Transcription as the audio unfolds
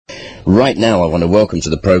Right now, I want to welcome to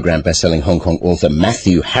the programme best-selling Hong Kong author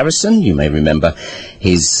Matthew Harrison. You may remember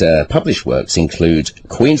his published works include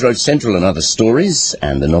Queen's Road Central and Other Stories,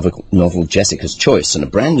 and the novel Jessica's Choice, and a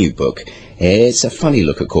brand new book. It's a funny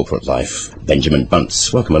look at corporate life. Benjamin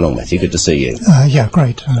Bunce. Welcome along, Matthew. Good to see you. Yeah,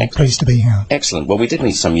 great. Pleased to be here. Excellent. Well, we did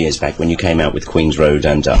meet some years back when you came out with Queen's Road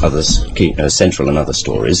and others, Central and Other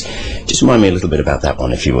Stories. Just remind me a little bit about that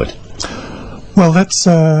one, if you would. Well, that's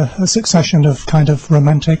a succession of kind of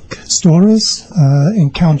romantic stories,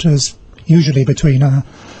 encounters usually between a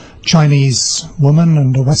Chinese woman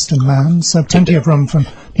and a Western man, so plenty of room for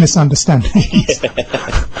misunderstandings.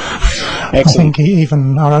 I think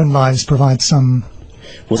even our own lives provide some...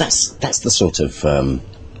 Well, that's the sort of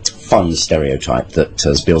fun stereotype that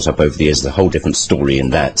has built up over the years. The whole different story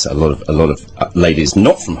in that. A lot of ladies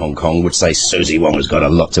not from Hong Kong would say Susie Wong has got a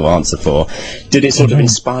lot to answer for. Did it sort of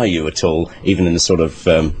inspire you at all, even in a sort of,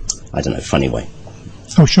 funny way?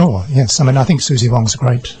 Oh, sure, yes. I mean, I think Susie Wong's a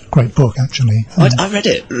great book, actually. I read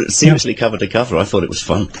it, seriously, cover to cover. I thought it was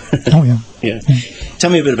fun. Oh, yeah. Yeah.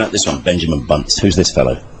 Tell me a bit about this one, Benjamin Bunce. Who's this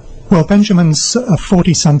fellow? Well, Benjamin's a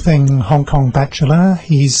 40-something Hong Kong bachelor.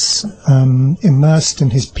 He's immersed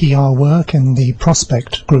in his PR work in the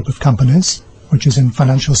Prospect group of companies, which is in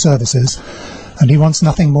financial services, and he wants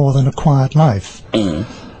nothing more than a quiet life.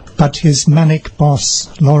 But his manic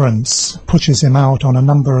boss, Lawrence, pushes him out on a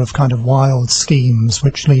number of kind of wild schemes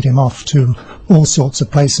which lead him off to all sorts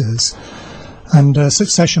of places. And a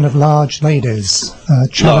succession of large ladies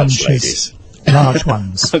challenges... Large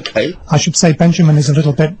ones. Okay. I should say Benjamin is a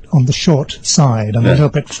little bit on the short side and a little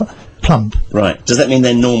bit plump. Right. Does that mean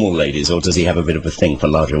they're normal ladies, or does he have a bit of a thing for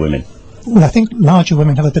larger women? Well, I think larger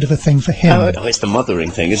women have a bit of a thing for him. Oh, it's the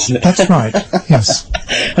mothering thing, isn't it? That's right, yes.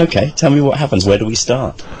 Okay, tell me what happens. Where do we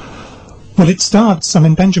start? Well, it starts,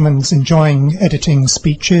 Benjamin's enjoying editing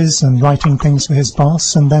speeches and writing things for his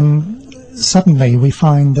boss, and then suddenly we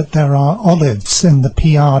find that there are olives in the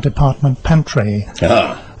PR department pantry.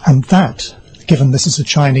 And that, given this is a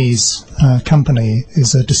Chinese company,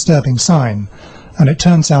 is a disturbing sign. And it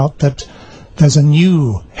turns out that there's a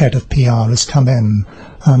new head of PR has come in,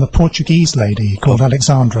 a Portuguese lady called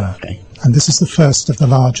Alexandra. Okay. And this is the first of the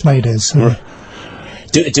large ladies. Who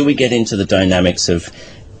Do we get into the dynamics of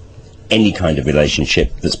any kind of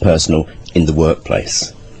relationship that's personal in the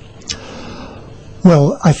workplace?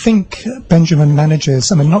 Well, I think Benjamin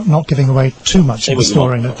manages, not giving away too much of the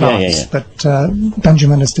story in advance, but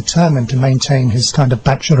Benjamin is determined to maintain his kind of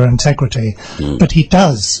bachelor integrity. But he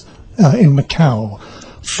does, in Macau,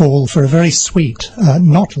 fall for a very sweet,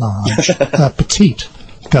 not large, petite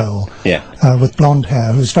girl with blonde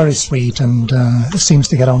hair, who's very sweet and seems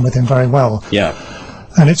to get on with him very well. Yeah.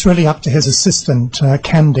 And it's really up to his assistant,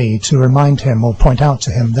 Candy, to remind him or point out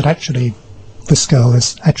to him that actually this girl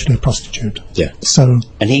is actually a prostitute. Yeah.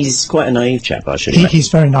 And he's quite a naive chap, I should imagine. He's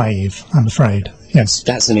very naive, I'm afraid. Yes.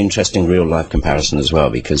 That's an interesting real-life comparison as well,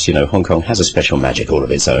 because, Hong Kong has a special magic all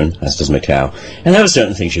of its own, as does Macau. And there are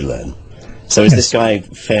certain things you learn. So is this guy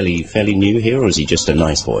fairly new here, or is he just a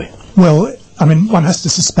nice boy? Well, one has to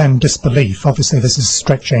suspend disbelief. Obviously, this is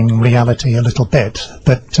stretching reality a little bit.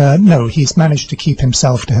 But, no, he's managed to keep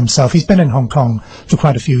himself to himself. He's been in Hong Kong for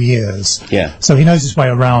quite a few years. Yeah. So he knows his way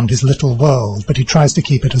around his little world, but he tries to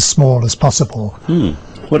keep it as small as possible.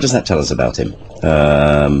 What does that tell us about him?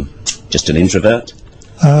 Just an introvert?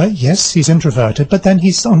 Yes, he's introverted, but then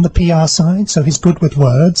he's on the PR side, so he's good with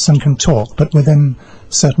words and can talk, but within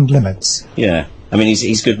certain limits. Yeah.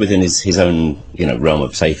 He's good within his own, realm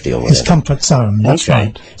of safety or whatever. His comfort zone, that's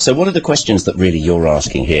right. So what are the questions that really you're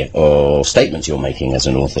asking here, or statements you're making as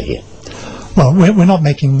an author here? Well, I'm not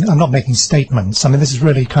making statements. This is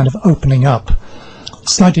really kind of opening up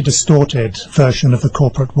slightly distorted version of the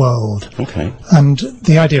corporate world. Okay. And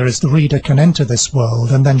the idea is the reader can enter this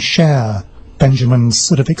world and then share Benjamin's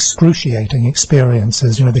sort of excruciating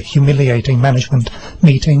experiences, the humiliating management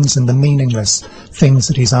meetings and the meaningless things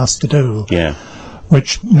that he's asked to do. Yeah.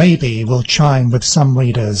 Which maybe will chime with some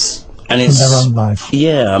readers in their own life.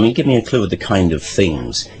 Yeah, give me a clue of the kind of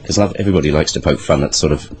things, because everybody likes to poke fun at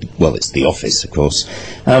sort of, it's The Office, of course.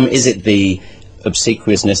 Is it the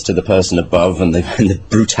obsequiousness to the person above and the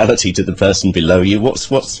brutality to the person below you? What's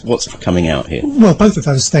coming out here? Well, both of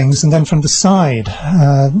those things, and then from the side,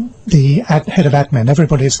 the head of admin,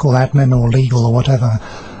 everybody is called admin or legal or whatever,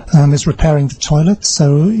 is repairing the toilet,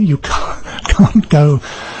 so you can't go.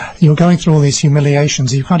 You're going through all these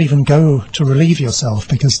humiliations. You can't even go to relieve yourself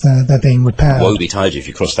because they're being repaired. Woe betide you if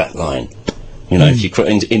you cross that line. You know, if you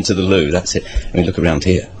into the loo, that's it. I mean, look around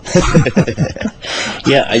here.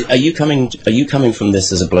 Yeah, are you coming from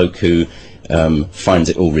this as a bloke who finds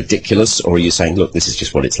it all ridiculous, or are you saying, look, this is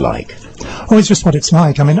just what it's like? Oh, it's just what it's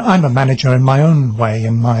like. I mean, I'm a manager in my own way,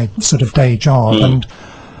 in my sort of day job, and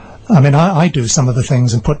I mean, I do some of the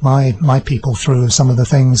things and put my people through some of the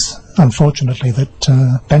things, unfortunately,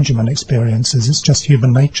 that Benjamin experiences. It's just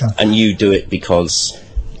human nature. And you do it because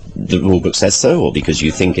the rule book says so, or because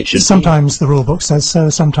you think it should Sometimes the rule book says so,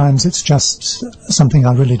 sometimes it's just something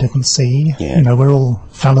I really didn't see. Yeah. You know, we're all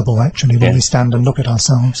fallible, actually, when we stand and look at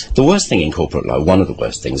ourselves. The worst thing in corporate life, one of the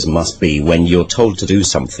worst things, must be when you're told to do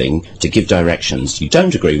something, to give directions, you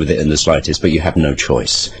don't agree with it in the slightest, but you have no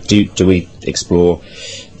choice. Do we explore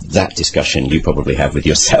that discussion you probably have with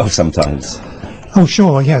yourself sometimes? Oh,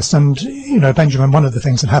 sure, yes. And, you know, Benjamin, one of the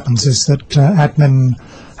things that happens is that admin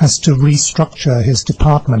has to restructure his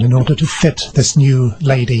department in order to fit this new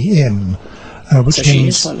lady in. Which so means she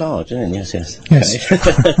is quite large, isn't it? Yes. Yes.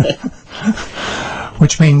 Okay.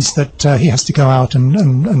 Which means that he has to go out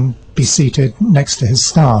and be seated next to his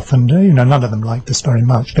staff. And, you know, none of them like this very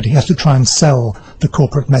much, but he has to try and sell the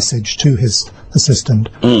corporate message to his assistant,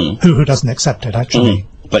 who doesn't accept it, actually.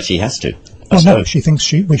 But she has to. Well, no, she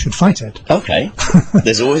thinks we should fight it. Okay.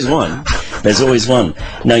 There's always one. There's always one.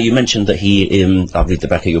 Now, you mentioned that I'll read the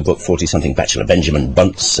back of your book, 40-something bachelor Benjamin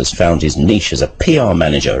Bunce has found his niche as a PR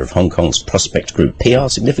manager of Hong Kong's Prospect Group. PR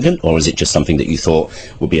significant, or is it just something that you thought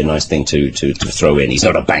would be a nice thing to throw in? He's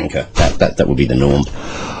not a banker. That would be the norm.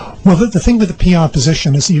 Well, the thing with the PR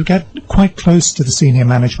position is you get quite close to the senior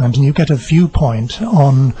management and you get a viewpoint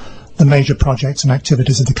on the major projects and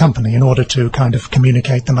activities of the company in order to kind of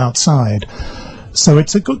communicate them outside. So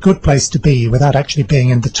it's a good place to be without actually being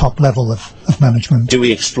in the top level of management. Do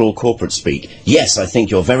we explore corporate speak? Yes, I think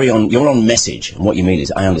you're on message. And what you mean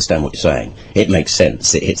is, I understand what you're saying. It makes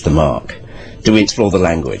sense. It hits the mark. Do we explore the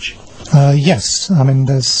language? Yes. I mean,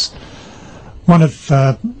 there's one of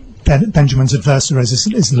Benjamin's adversaries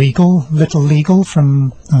is Little Legal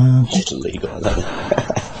from... Little Legal,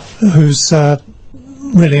 who's...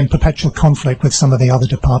 really in perpetual conflict with some of the other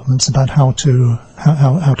departments about how to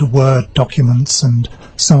word documents and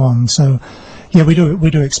so on. So, yeah, we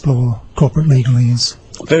do explore corporate legalese.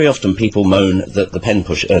 Very often people moan that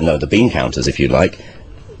the bean counters, if you like,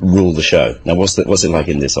 rule the show. Now, what's it like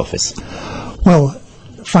in this office? Well,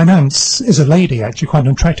 finance is a lady, actually, quite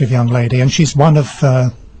an attractive young lady, and she's one of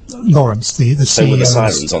Lawrence, the CEO. So with the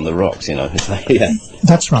sirens on the rocks, you know. Yeah.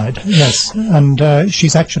 That's right, yes. And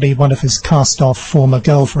she's actually one of his cast-off former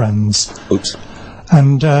girlfriends. Oops.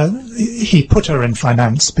 And he put her in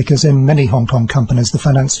finance because in many Hong Kong companies the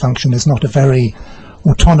finance function is not a very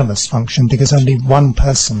autonomous function because only one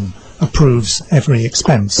person approves every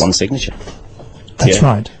expense. One signature. That's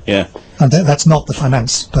right. Yeah. And that's not the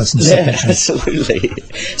finance person's signature. Yeah, absolutely.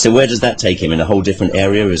 So where does that take him? In a whole different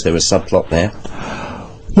area? Is there a subplot there?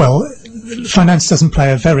 Well, finance doesn't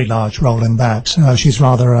play a very large role in that. She's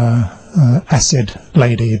rather a acid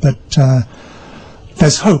lady, but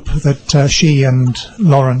there's hope that she and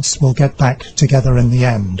Lawrence will get back together in the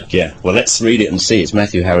end. Yeah, well, let's read it and see. It's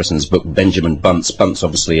Matthew Harrison's book, Benjamin Bunce. Bunce,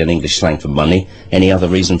 obviously, an English slang for money. Any other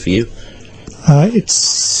reason for you? It's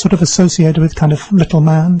sort of associated with kind of little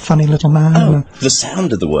man, funny little man. Oh, the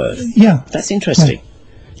sound of the word. Yeah. That's interesting. Yeah.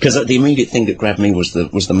 Because the immediate thing that grabbed me was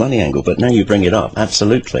the money angle, but now you bring it up,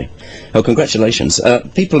 absolutely. Oh, congratulations.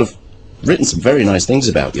 People have written some very nice things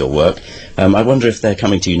about your work. I wonder if they're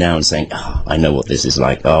coming to you now and saying, I know what this is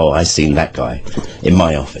like. Oh, I've seen that guy in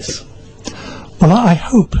my office. Well, I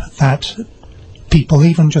hope that people,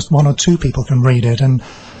 even just one or two people, can read it and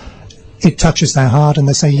it touches their heart and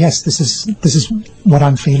they say, yes, this is what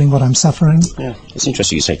I'm feeling, what I'm suffering. Yeah, it's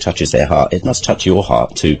interesting you say touches their heart. It must touch your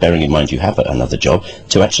heart too, bearing in mind you have another job,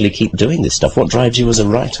 to actually keep doing this stuff. What drives you as a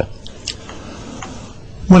writer?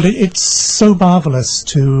 Well, it's so marvellous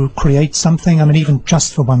to create something, I mean, even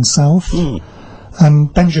just for oneself.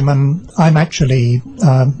 And Benjamin, I'm actually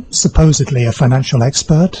supposedly a financial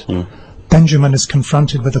expert. Benjamin is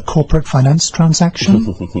confronted with a corporate finance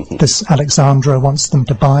transaction. This Alexandra wants them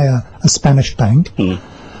to buy a Spanish bank.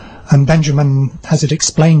 And Benjamin has it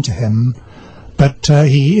explained to him, but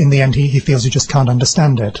in the end, he feels he just can't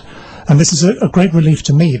understand it. And this is a great relief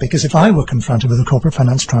to me, because if I were confronted with a corporate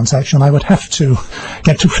finance transaction, I would have to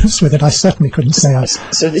get to grips with it. I certainly couldn't say I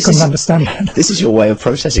couldn't understand it. This is your way of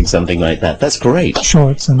processing something like that. That's great. Sure,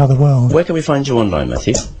 it's another world. Where can we find you online,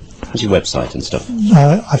 Matthew? What's your website and stuff?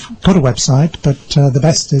 I've got a website, but the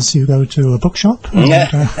best is you go to a bookshop.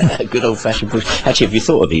 And, good old-fashioned book. Actually, have you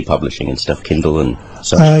thought of e-publishing and stuff, Kindle and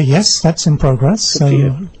such? Yes, that's in progress, so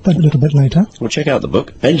a little bit later. Well, check out the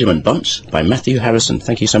book, Benjamin Bunce, by Matthew Harrison.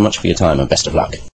 Thank you so much for your time, and best of luck.